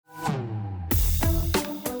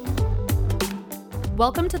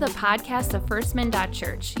Welcome to the podcast of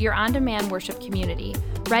FirstMin.Church, your on-demand worship community,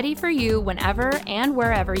 ready for you whenever and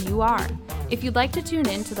wherever you are. If you'd like to tune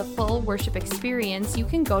in to the full worship experience, you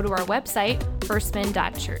can go to our website,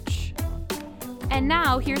 FirstMin.Church. And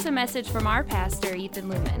now, here's a message from our pastor, Ethan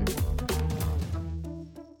Lumen.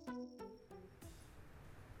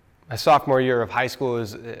 My sophomore year of high school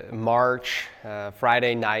was March,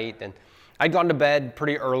 Friday night, and I'd gone to bed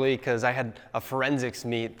pretty early because I had a forensics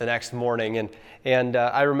meet the next morning, and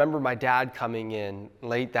I remember my dad coming in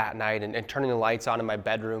late that night and turning the lights on in my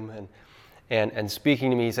bedroom and speaking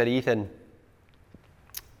to me. He said, "Ethan,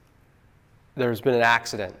 there's been an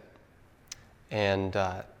accident, and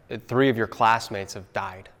 3 of your classmates have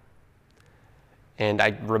died." And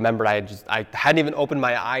I remembered I hadn't even opened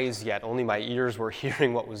my eyes yet, only my ears were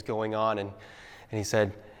hearing what was going on. And he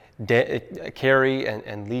said, "Carrie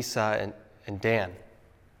and Lisa and Dan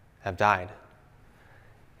have died."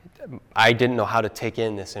 I didn't know how to take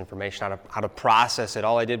in this information, how to process it.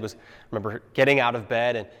 All I did was remember getting out of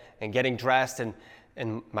bed and getting dressed,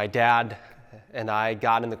 and my dad and I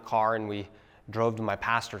got in the car and we drove to my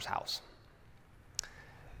pastor's house.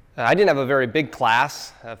 I didn't have a very big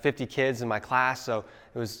class, 50 kids in my class, so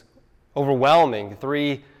it was overwhelming.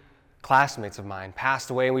 3 classmates of mine passed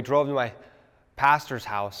away, and we drove to my pastor's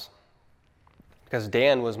house because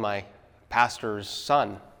Dan was my pastor's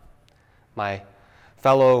son, my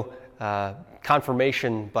fellow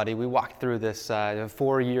confirmation buddy. We walked through this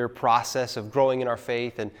 4-year process of growing in our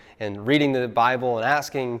faith and reading the Bible and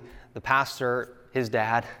asking the pastor, his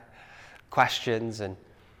dad, questions. And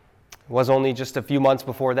it was only just a few months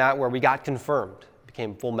before that where we got confirmed,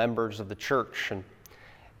 became full members of the church.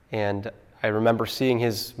 And I remember seeing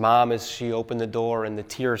his mom as she opened the door and the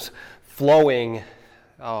tears flowing.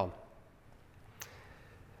 Oh.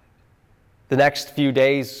 The next few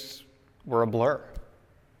days were a blur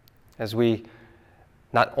as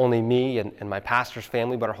not only me and my pastor's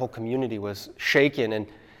family, but our whole community was shaken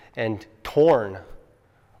and torn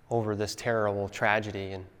over this terrible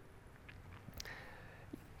tragedy. And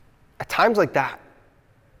at times like that,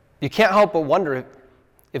 you can't help but wonder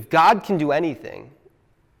if God can do anything,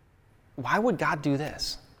 why would God do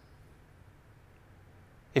this?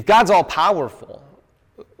 If God's all powerful,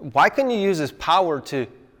 why couldn't you use his power to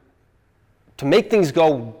make things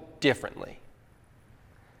go differently?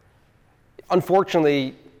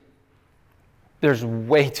 Unfortunately, there's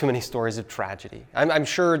way too many stories of tragedy. I'm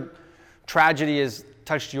sure tragedy has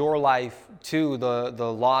touched your life too,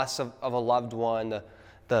 the loss of a loved one,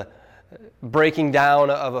 the breaking down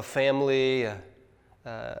of a family,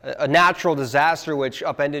 a natural disaster which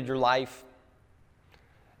upended your life.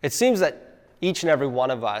 It seems that each and every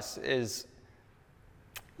one of us is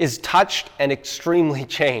touched and extremely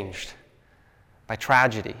changed by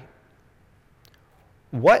tragedy.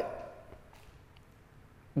 What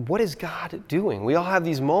is God doing? We all have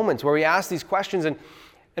these moments where we ask these questions, and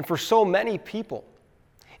for so many people,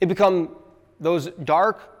 it become those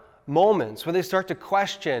dark moments where they start to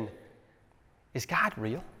question, is God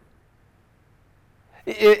real?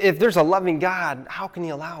 If there's a loving God, how can he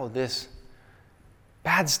allow this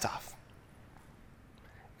bad stuff?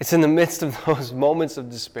 It's in the midst of those moments of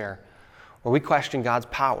despair where we question God's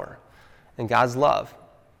power and God's love.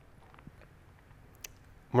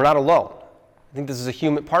 We're not alone. I think this is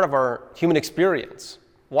a part of our human experience,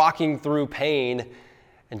 walking through pain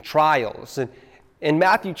and trials. And in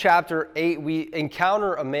Matthew chapter 8, we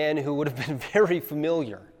encounter a man who would have been very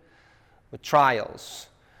familiar with trials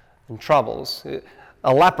and troubles,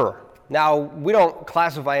 a leper. Now, we don't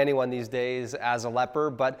classify anyone these days as a leper,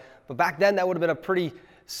 but back then that would have been a pretty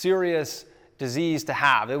serious disease to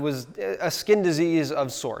have. It was a skin disease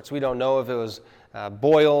of sorts. We don't know if it was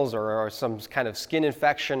boils or some kind of skin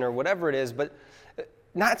infection or whatever it is, but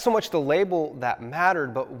not so much the label that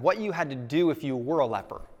mattered, but what you had to do if you were a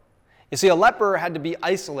leper. You see, a leper had to be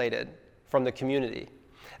isolated from the community.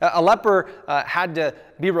 A leper had to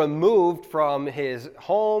be removed from his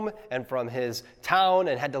home and from his town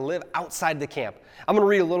and had to live outside the camp. I'm going to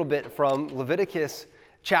read a little bit from Leviticus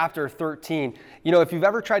chapter 13. You know, if you've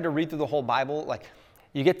ever tried to read through the whole Bible, like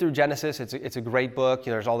you get through Genesis, it's a great book.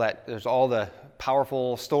 You know, there's all the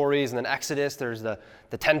powerful stories, and then Exodus, there's the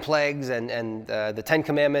 10 plagues and the 10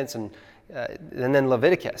 commandments, and then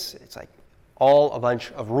Leviticus. It's like all a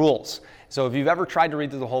bunch of rules. So if you've ever tried to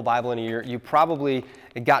read through the whole Bible in a year, you probably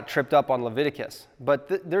got tripped up on Leviticus.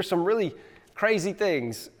 But there's some really crazy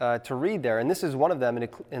things to read there, and this is one of them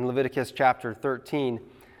in Leviticus chapter 13.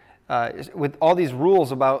 With all these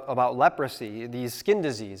rules about leprosy, these skin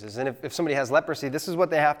diseases. And if somebody has leprosy, this is what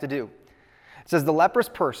they have to do. It says, the leprous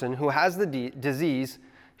person who has the disease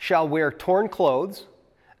shall wear torn clothes,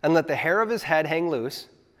 and let the hair of his head hang loose,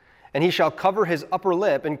 and he shall cover his upper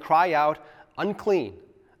lip and cry out, unclean,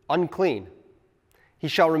 unclean. He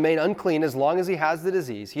shall remain unclean as long as he has the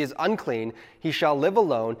disease. He is unclean. He shall live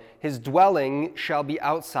alone. His dwelling shall be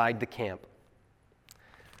outside the camp.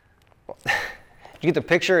 You get the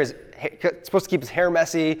picture? He's supposed to keep his hair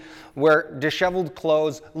messy, wear disheveled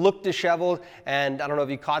clothes, look disheveled, and I don't know if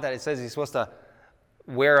you caught that. It says he's supposed to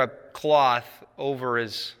wear a cloth over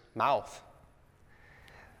his mouth.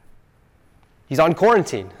 He's on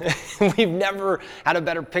quarantine. We've never had a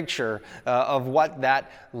better picture of what that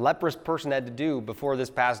leprous person had to do before this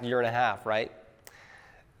past year and a half, right?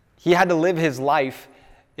 He had to live his life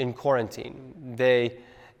in quarantine. They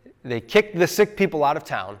kicked the sick people out of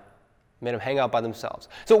town, made them hang out by themselves.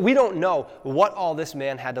 So we don't know what all this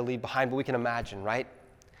man had to leave behind, but we can imagine, right?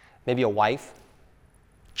 Maybe a wife,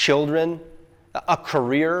 children, a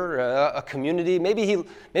career, a community. Maybe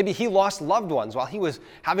he lost loved ones while he was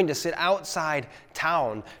having to sit outside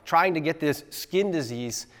town trying to get this skin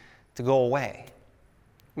disease to go away.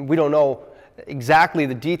 We don't know exactly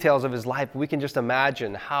the details of his life, but we can just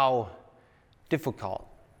imagine how difficult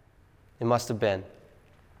it must have been.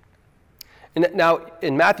 And now,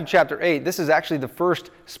 in Matthew chapter 8, this is actually the first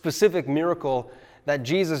specific miracle that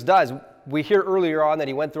Jesus does. We hear earlier on that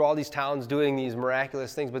he went through all these towns doing these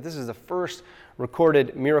miraculous things, but this is the first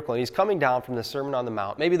recorded miracle. And he's coming down from the Sermon on the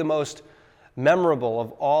Mount, maybe the most memorable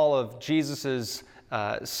of all of Jesus's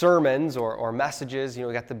sermons or messages. You know,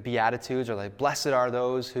 we got the Beatitudes, or like, blessed are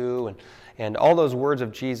those who, and all those words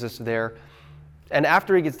of Jesus there. And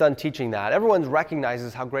after he gets done teaching that, everyone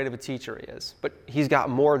recognizes how great of a teacher he is. But he's got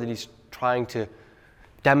more that he's trying to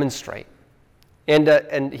demonstrate.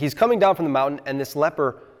 And he's coming down from the mountain, and this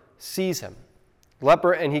leper sees him.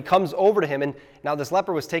 And he comes over to him, and now this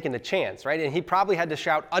leper was taking a chance, right? And he probably had to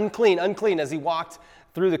shout, unclean, unclean, as he walked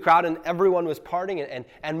through the crowd, and everyone was parting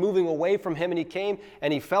and moving away from him. And he came,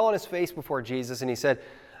 and he fell on his face before Jesus, and he said,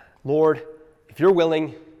 Lord, if you're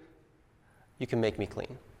willing, you can make me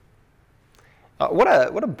clean. What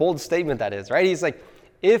a bold statement that is, right? He's like,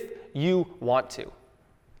 if you want to,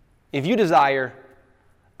 if you desire,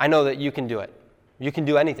 I know that you can do it. You can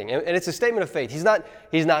do anything. And it's a statement of faith.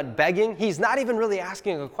 He's not begging. He's not even really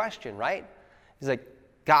asking a question, right? He's like,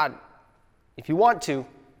 God, if you want to,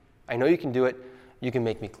 I know you can do it. You can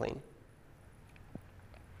make me clean.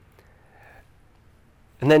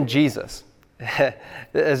 And then Jesus,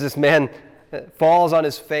 as this man falls on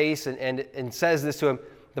his face and says this to him,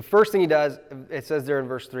 the first thing he does, it says there in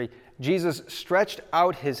verse 3, Jesus stretched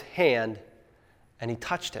out his hand and he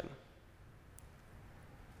touched him.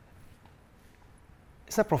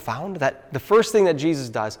 Isn't that profound? That the first thing that Jesus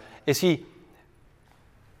does is he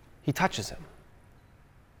touches him.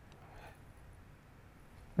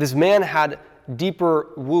 This man had deeper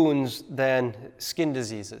wounds than skin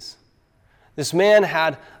diseases. This man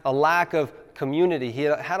had a lack of community. He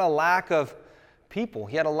had a lack of people.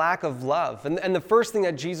 He had a lack of love. And the first thing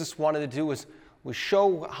that Jesus wanted to do was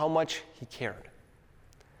show how much he cared.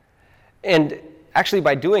 And actually,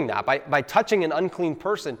 by doing that, by touching an unclean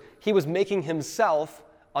person, he was making himself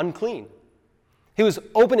unclean. He was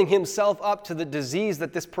opening himself up to the disease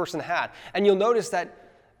that this person had. And you'll notice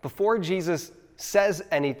that before Jesus says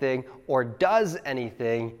anything or does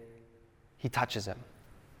anything, he touches him.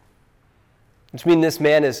 Which means this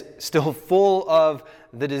man is still full of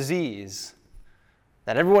the disease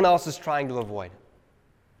that everyone else is trying to avoid.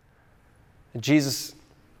 And Jesus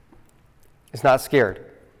is not scared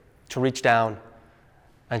to reach down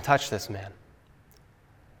and touch this man.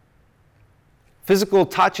 Physical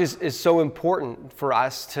touch is so important for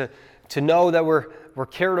us to know that we're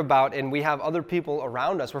cared about and we have other people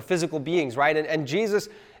around us. We're physical beings, right? And Jesus,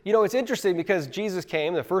 you know, it's interesting because Jesus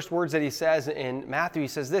came, the first words that he says in Matthew, he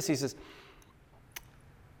says this, he says,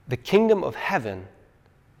 the kingdom of heaven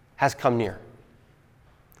has come near.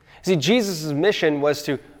 See, Jesus' mission was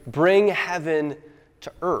to bring heaven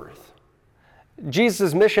to earth.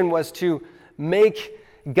 Jesus' mission was to make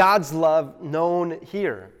God's love known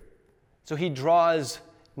here. So he draws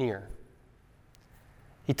near.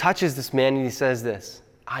 He touches this man and he says this,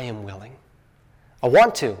 I am willing. I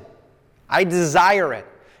want to. I desire it.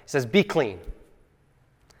 He says, be clean.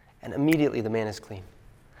 And immediately the man is clean.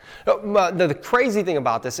 The crazy thing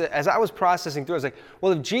about this, as I was processing through, I was like,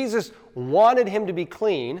 well, if Jesus wanted him to be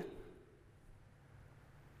clean,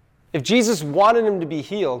 if Jesus wanted him to be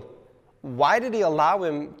healed, why did he allow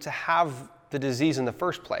him to have the disease in the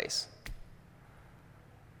first place?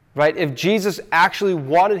 Right? If Jesus actually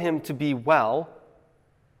wanted him to be well,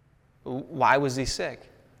 why was he sick?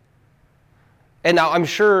 And now I'm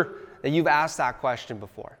sure that you've asked that question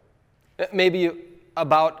before. Maybe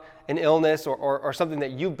about an illness or something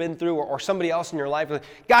that you've been through or somebody else in your life.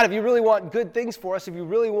 God, if you really want good things for us, if you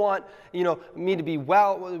really want, me to be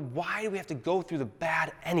well, why do we have to go through the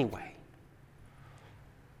bad anyway?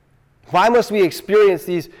 Why must we experience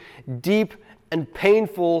these deep and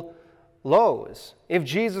painful lows if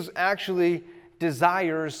Jesus actually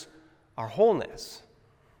desires our wholeness?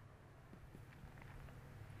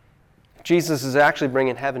 Jesus is actually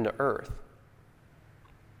bringing heaven to earth.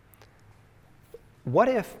 What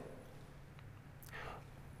if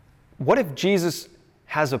Jesus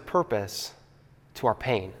has a purpose to our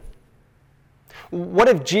pain? What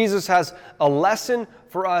if Jesus has a lesson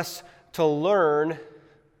for us to learn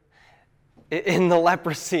in the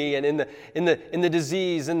leprosy and in the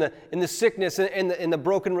disease, in the sickness, in the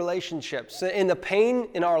broken relationships, in the pain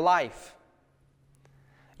in our life?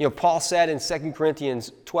 Paul said in 2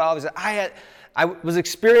 Corinthians 12, he said, I was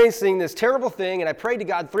experiencing this terrible thing, and I prayed to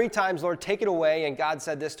God 3 times, Lord, take it away. And God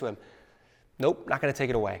said this to him, nope, not going to take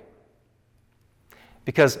it away.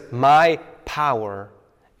 Because my power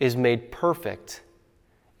is made perfect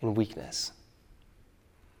in weakness.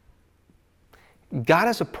 God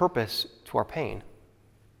has a purpose to our pain.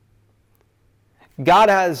 God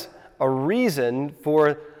has a reason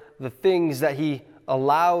for the things that he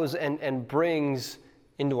allows and brings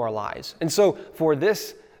into our lives. And so for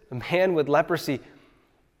this man with leprosy,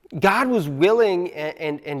 God was willing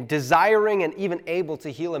and desiring and even able to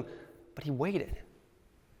heal him, but he waited.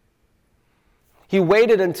 He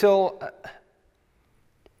waited until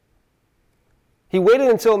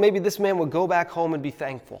maybe this man would go back home and be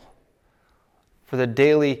thankful for the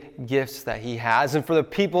daily gifts that he has and for the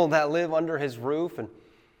people that live under his roof. And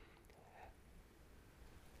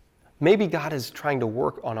maybe God is trying to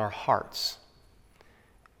work on our hearts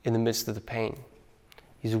in the midst of the pain.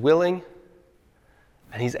 He's willing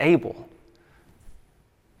and he's able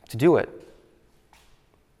to do it.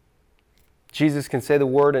 Jesus can say the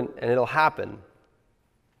word and it'll happen.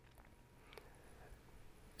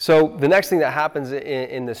 So the next thing that happens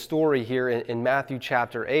in the story here in Matthew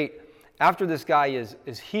chapter 8, after this guy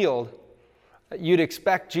is healed, you'd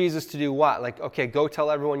expect Jesus to do what? Like, okay, go tell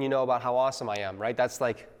everyone you know about how awesome I am, right? That's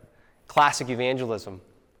like classic evangelism,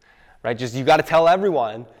 right? Just you got to tell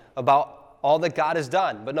everyone about all that God has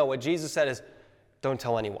done. But no, what Jesus said is, don't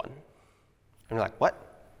tell anyone. And you're like, what?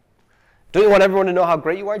 Don't you want everyone to know how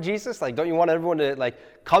great you are, Jesus? Like, don't you want everyone to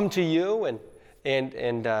come to you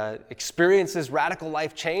and experience this radical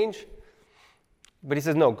life change? But he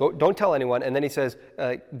says, no, don't tell anyone. And then he says,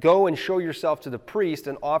 go and show yourself to the priest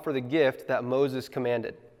and offer the gift that Moses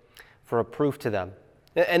commanded for a proof to them.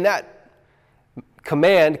 And that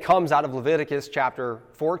command comes out of Leviticus chapter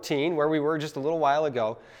 14, where we were just a little while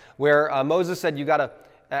ago, where Moses said,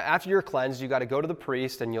 after you're cleansed, you got to go to the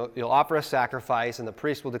priest and you'll offer a sacrifice and the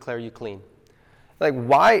priest will declare you clean. Like,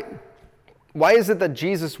 why is it that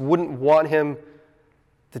Jesus wouldn't want him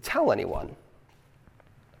to tell anyone?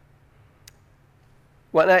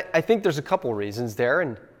 Well, I think there's a couple reasons there.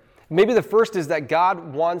 And maybe the first is that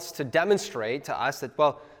God wants to demonstrate to us that,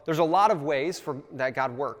 well, there's a lot of ways that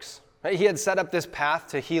God works. Right? He had set up this path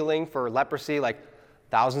to healing for leprosy like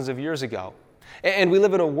thousands of years ago. And we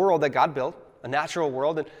live in a world that God built, a natural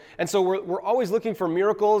world. And so we're always looking for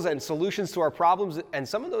miracles and solutions to our problems. And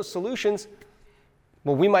some of those solutions,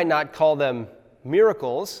 well, we might not call them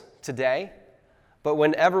miracles today, but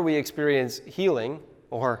whenever we experience healing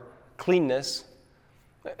or cleanness,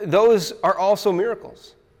 those are also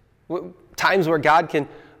miracles. Times where God can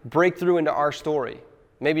break through into our story.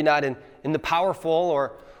 Maybe not in the powerful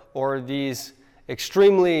or these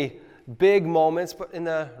extremely big moments, but in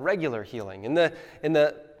the regular healing, in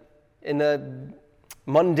the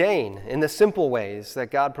mundane, in the simple ways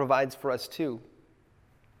that God provides for us too.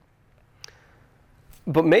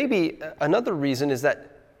 But maybe another reason is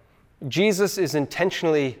that Jesus is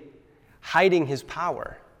intentionally hiding his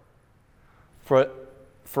power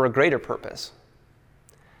for a greater purpose.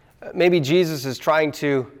 Maybe Jesus is trying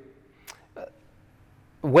to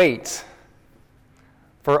wait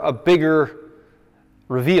for a bigger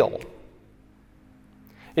reveal.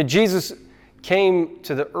 And Jesus came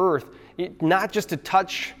to the earth not just to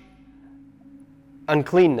touch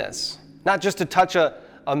uncleanness, not just to touch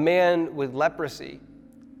a man with leprosy.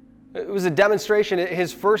 It was a demonstration,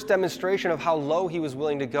 his first demonstration of how low he was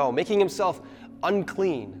willing to go, making himself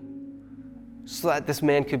unclean so that this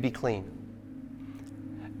man could be clean.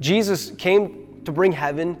 Jesus came to bring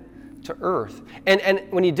heaven to earth. And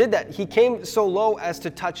when he did that, he came so low as to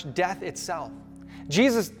touch death itself.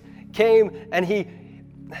 Jesus came and he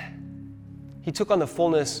took on the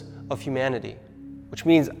fullness of humanity, which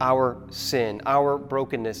means our sin, our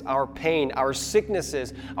brokenness, our pain, our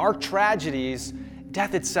sicknesses, our tragedies,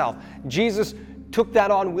 death itself. Jesus took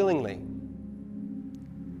that on willingly.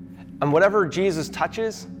 And whatever Jesus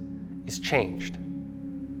touches is changed.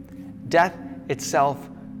 Death itself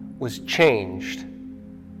was changed.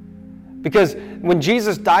 Because when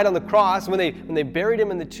Jesus died on the cross, when they buried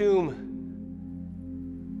him in the tomb,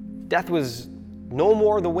 death was no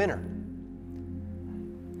more the winner.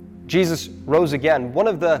 Jesus rose again. One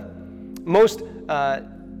of the most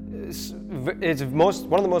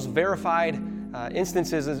verified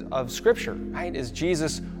instances of Scripture, right, is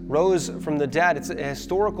Jesus rose from the dead. It's a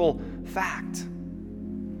historical fact.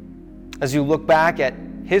 As you look back at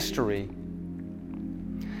history,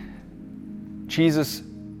 Jesus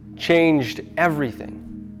changed everything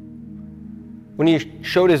when he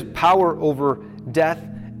showed his power over death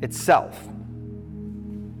itself.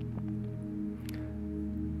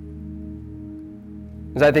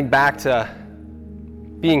 As I think back to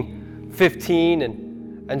being 15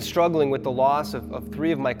 and struggling with the loss of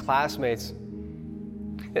 3 of my classmates,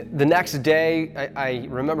 the next day I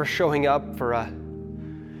remember showing up for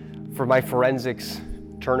my forensics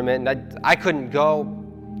tournament, and I couldn't go.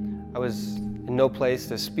 I was in no place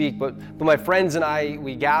to speak, but my friends and I,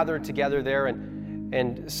 we gathered together there,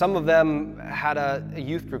 and some of them had a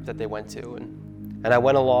youth group that they went to, and I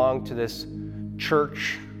went along to this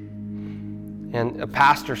church, and a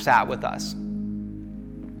pastor sat with us,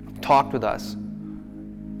 talked with us,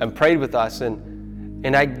 and prayed with us,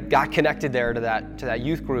 and I got connected there to that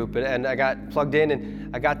youth group, and I got plugged in,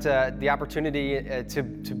 and I got the opportunity to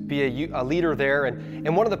be a leader there,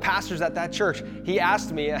 and one of the pastors at that church, he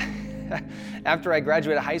asked me after I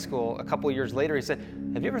graduated high school a couple of years later, he said,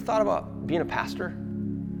 "Have you ever thought about being a pastor?"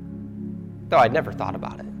 No, I'd never thought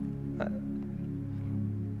about it.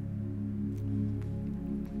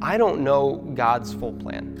 I don't know God's full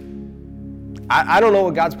plan. I don't know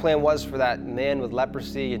what God's plan was for that man with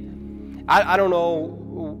leprosy. And I don't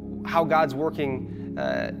know how God's working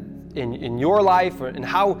in your life, and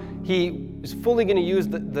how he is fully going to use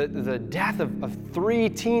the death of 3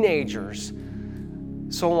 teenagers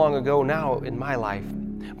so long ago now in my life.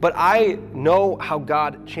 But I know how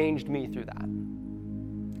God changed me through that.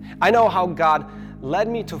 I know how God led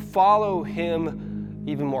me to follow him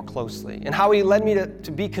even more closely, and how he led me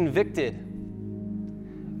to be convicted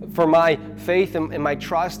for my faith and my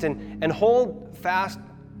trust, and hold fast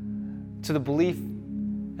to the belief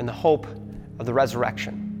and the hope of the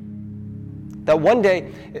resurrection. That one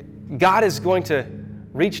day God is going to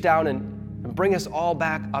reach down and bring us all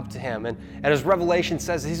back up to him. And as Revelation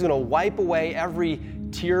says, he's going to wipe away every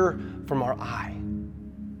tear from our eye.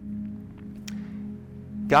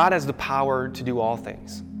 God has the power to do all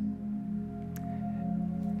things.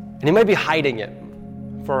 And he might be hiding it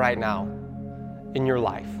for right now in your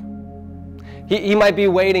life. He might be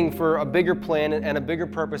waiting for a bigger plan and a bigger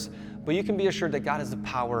purpose, but you can be assured that God has the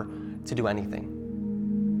power to do anything.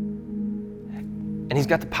 And he's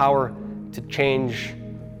got the power to change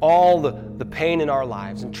all the pain in our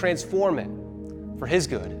lives and transform it for his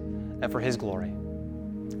good and for his glory.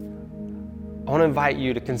 I want to invite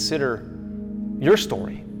you to consider your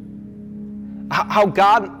story. How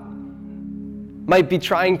God might be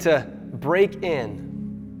trying to break in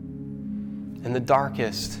the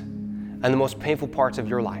darkest and the most painful parts of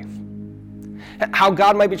your life. How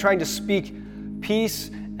God might be trying to speak peace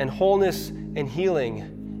and wholeness and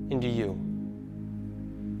healing into you.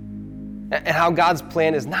 And how God's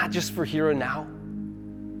plan is not just for here and now,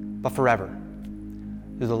 but forever,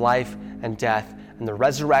 through the life and death and the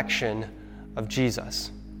resurrection of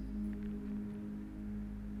Jesus.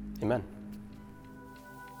 Amen.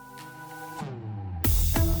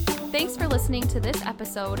 Thanks for listening to this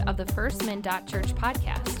episode of the First Min Church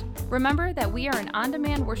podcast. Remember that we are an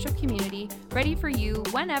on-demand worship community ready for you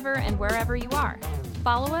whenever and wherever you are.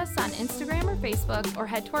 Follow us on Instagram or Facebook, or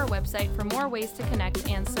head to our website for more ways to connect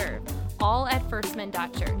and serve, all at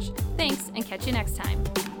firstmin.church. Thanks, and catch you next time.